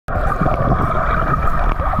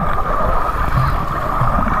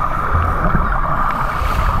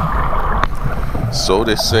So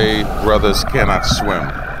they say brothers cannot swim.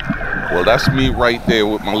 Well, that's me right there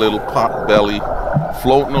with my little pot belly,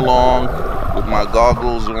 floating along with my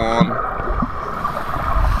goggles on,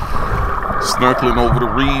 snorkeling over the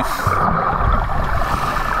reef.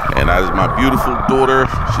 And as my beautiful daughter,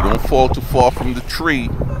 she don't fall too far from the tree,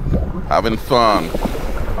 having fun.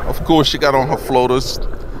 Of course, she got on her floaters,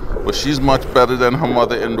 but she's much better than her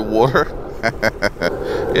mother in the water.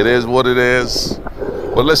 It is what it is.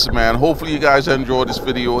 But listen, man, hopefully you guys enjoyed this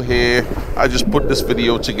video here. I just put this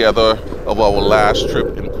video together of our last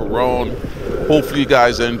trip in Coron. Hopefully you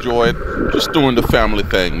guys enjoyed. Just doing the family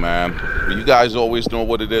thing, man. But you guys always know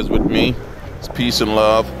what it is with me. It's peace and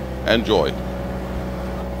love. Enjoy.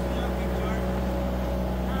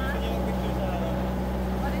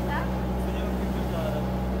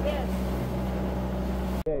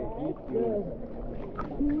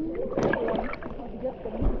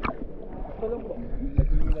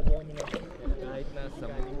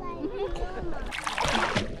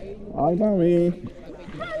 Hi, mommy.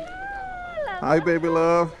 Hi, baby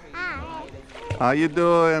love. Hi. How you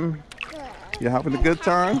doing? Good. You having a good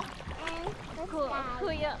time?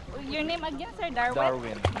 Kuya, your name again, sir?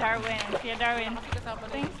 Darwin? Darwin. Kuya Darwin.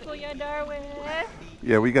 Thanks, Kuya Darwin.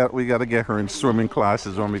 Yeah, we got to get her in swimming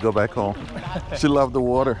classes when we go back home. She loved the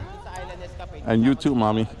water. And you too,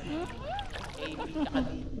 mommy.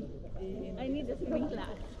 I need a swimming class.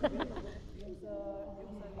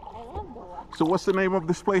 So what's the name of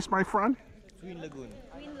this place, my friend? Twin Lagoon.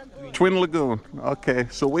 Twin Lagoon. Okay,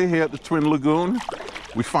 so we're here at the Twin Lagoon.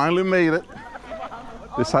 We finally made it.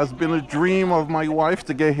 This has been a dream of my wife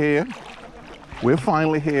to get here. We're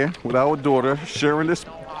finally here with our daughter, sharing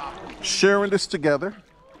this together.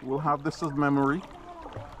 We'll have this as memory.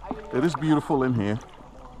 It is beautiful in here.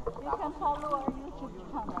 You can follow our YouTube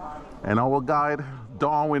channel. And our guide,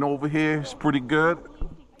 Darwin, over here is pretty good.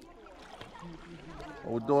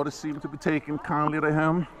 Our daughter seems to be taking kindly to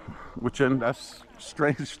him, that's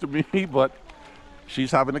strange to me, but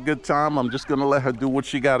she's having a good time. I'm just gonna let her do what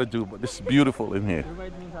she gotta do, but this is beautiful in here.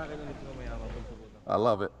 I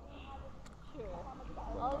love it.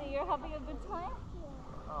 Ollie, you're having a good time?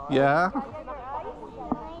 Yeah?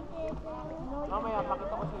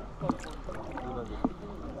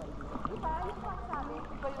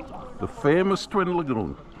 The famous Twin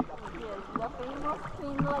Lagoon. The famous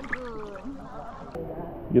Twin Lagoon.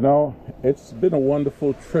 You know, it's been a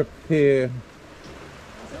wonderful trip here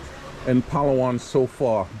in Palawan so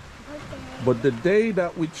far. But the day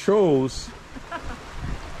that we chose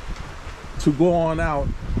to go on out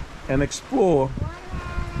and explore,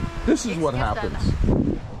 this is what happens.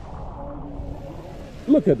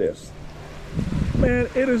 Look at this. Man,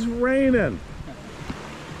 it is raining.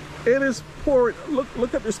 It is pouring.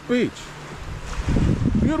 Look at this beach.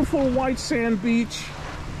 Beautiful white sand beach.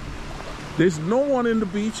 There's no one in the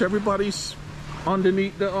beach. Everybody's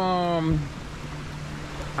underneath the I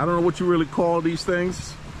don't know what you really call these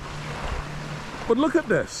things. But look at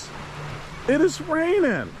this. It is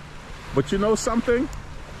raining. But you know something?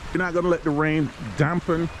 You're not gonna let the rain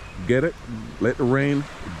dampen, get it? Let the rain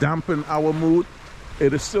dampen our mood.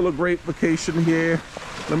 It is still a great vacation here.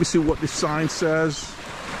 Let me see what the sign says.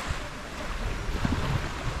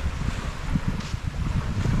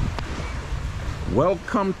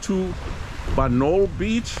 Welcome to Banol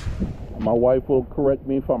Beach. My wife will correct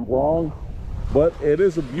me if I'm wrong, but it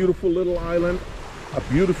is a beautiful little island, a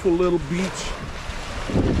beautiful little beach,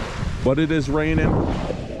 but it is raining.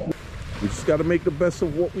 We just got to make the best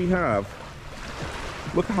of what we have.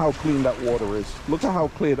 Look at how clean that water is. Look at how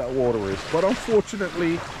clear that water is. But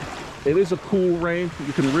unfortunately, it is a cool rain.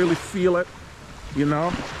 You can really feel it, you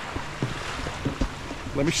know.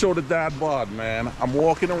 Let me show the dad bod, man. I'm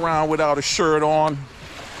walking around without a shirt on.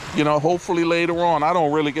 You know, hopefully later on, I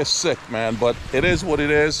don't really get sick, man. But it is what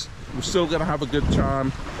it is. We're still gonna have a good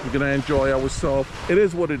time. We're gonna enjoy ourselves. It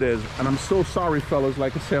is what it is. And I'm so sorry, fellas.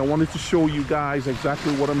 Like I said, I wanted to show you guys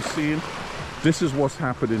exactly what I'm seeing. This is what's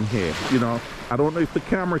happening here, you know. I don't know if the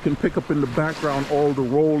camera can pick up in the background all the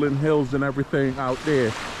rolling hills and everything out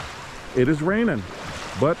there. It is raining,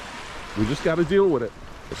 but we just got to deal with it.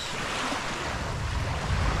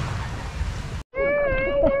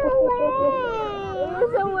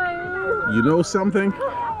 You know something?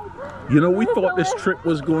 You know, we thought this trip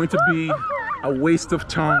was going to be a waste of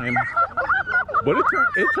time, but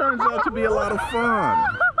it turns out to be a lot of fun.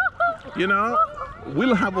 You know,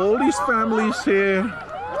 we'll have all these families here,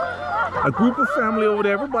 a group of family over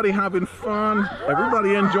there, everybody having fun,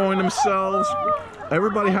 everybody enjoying themselves,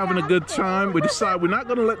 everybody having a good time. We decide we're not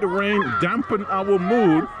going to let the rain dampen our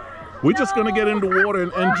mood. We're just going to get in the water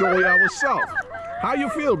and enjoy ourselves. How you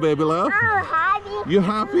feel, baby love? I'm happy. You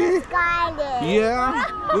happy? Excited. Yeah?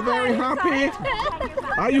 You're very happy?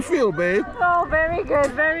 How you feel, babe? Oh, very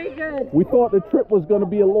good, very good. We thought the trip was going to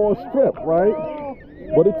be a lost trip, right?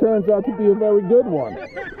 But it turns out to be a very good one.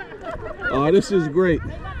 Oh, this is great.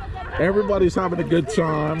 Everybody's having a good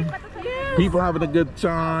time. People having a good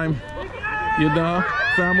time. You know,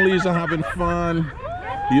 families are having fun.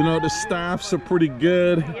 You know, the staffs are pretty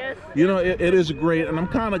good. You know, it is great. And I'm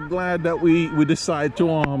kind of glad that we decided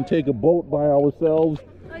to take a boat by ourselves.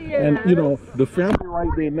 And, you know, the family right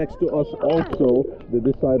there next to us also, they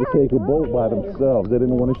decided to take a boat by themselves. They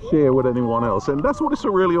didn't want to share with anyone else. And that's what it's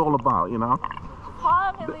really all about, you know.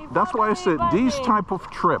 That's why I said these type of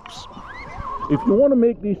trips, if you want to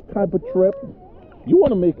make these type of trips, you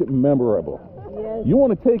want to make it memorable. You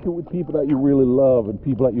want to take it with people that you really love and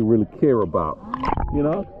people that you really care about. You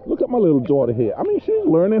know, look at my little daughter here. I mean, she's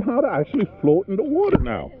learning how to actually float in the water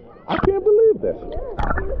now. I can't believe this.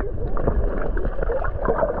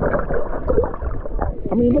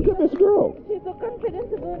 I mean, look at this girl. She's so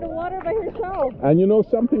confident to go in the water by herself. And you know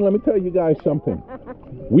something? Let me tell you guys something.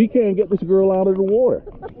 We can't get this girl out of the water.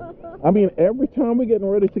 I mean, every time we're getting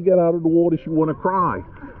ready to get out of the water, she want to cry.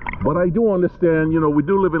 But I do understand, you know, we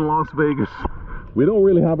do live in Las Vegas. We don't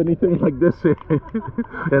really have anything like this here.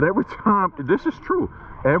 And every time, this is true,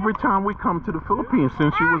 every time we come to the Philippines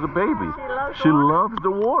since she was a baby, she loves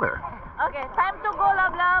the water. Okay, time to go,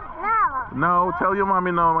 love, love. No. No, tell your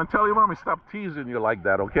mommy no, and tell your mommy stop teasing you like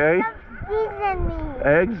that, okay? Stop teasing me.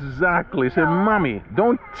 Exactly. Say, mommy,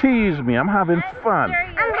 don't tease me. I'm having fun.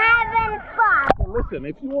 I'm having fun. Listen,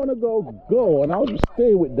 if you want to go, go, and I'll just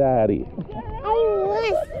stay with daddy. I want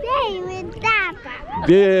to stay with Papa.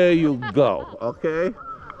 There you go, okay?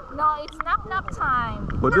 No, it's nap time.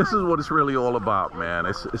 But this is what it's really all about, man.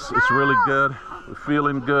 It's really good. We're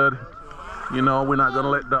feeling good. You know, we're not gonna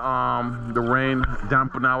let the rain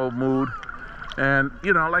dampen our mood. And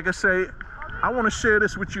you know, like I say, I want to share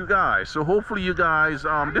this with you guys. So hopefully you guys,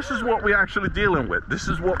 this is what we're actually dealing with. This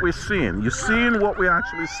is what we're seeing. You're seeing what we're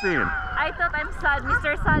actually seeing. I thought I'm sad.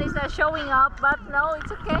 Mr. Sun is not showing up, but no,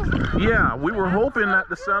 it's okay. Yeah, we were hoping that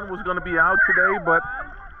the sun was gonna be out today, but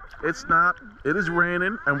it's not. It is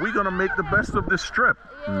raining, and we're gonna make the best of this trip.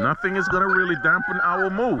 Nothing is gonna really dampen our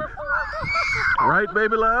mood. Right,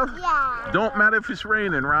 baby love? Yeah. Don't matter if it's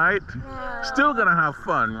raining, right? No. Still gonna have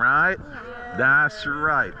fun, right? Yeah. That's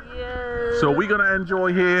right. Yes. So we're gonna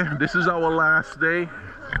enjoy here. This is our last day.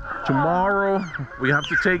 Tomorrow, we have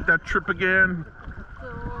to take that trip again.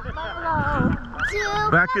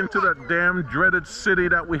 Back into that damn dreaded city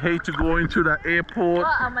that we hate to go into, that airport.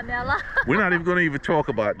 Manila. We're not even gonna even talk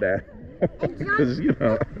about that. Because, you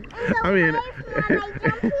know, I mean,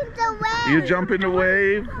 you jump in the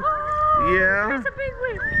wave. Yeah. There's a big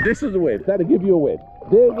wave. This is a wave. That'll give you a wave.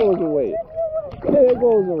 There goes a wave. There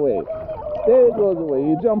goes a wave. There goes a wave.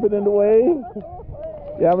 You jumping in the wave?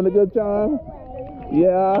 You having a good time?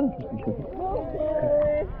 Yeah.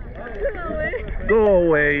 Go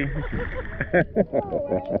away.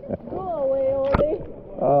 Go away, Ole.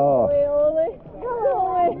 Oh. Ole. Go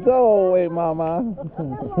away. Go away, mama.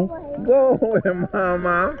 Go away,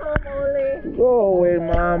 mama. Ole. Go away,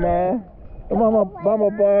 mama. Mama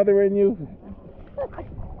bothering you?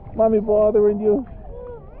 Mommy bothering you?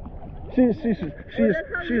 She's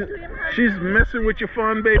messing with your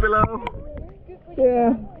fun, baby love.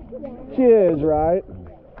 Yeah, she is, right?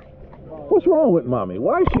 What's wrong with mommy?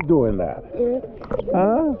 Why is she doing that?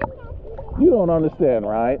 Huh? You don't understand,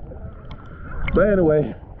 right? But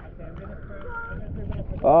anyway,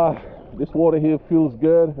 this water here feels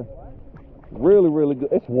good. Really, really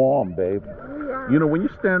good. It's warm, babe. You know, when you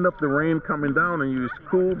stand up, the rain coming down and it's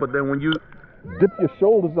cool, but then when you dip your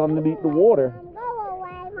shoulders underneath the water,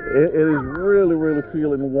 it is really, really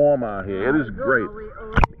feeling warm out here. It is great.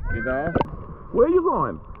 You know? Where are you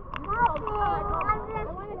going?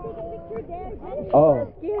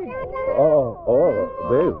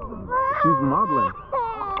 Babe. She's modeling.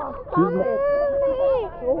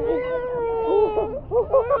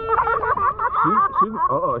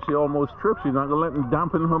 She almost tripped. She's not gonna let him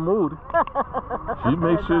dampen her mood. She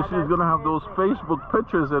makes sure she's gonna have those Facebook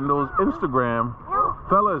pictures and those Instagram.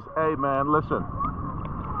 Fellas, hey man, listen.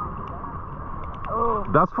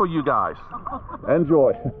 That's for you guys.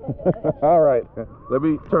 Enjoy. All right, let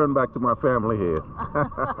me turn back to my family here.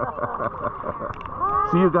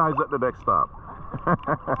 See you guys at the next stop.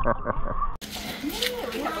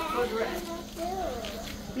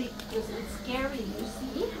 Because it's scary. You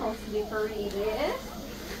see how slippery it is?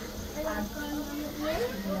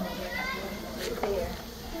 There.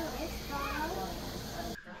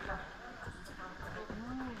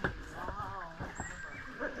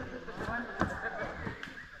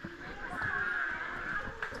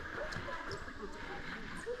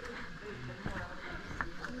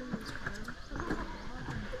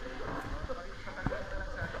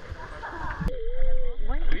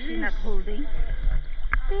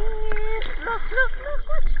 Look, look,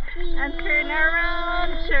 look. And turn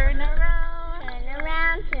around, turn around.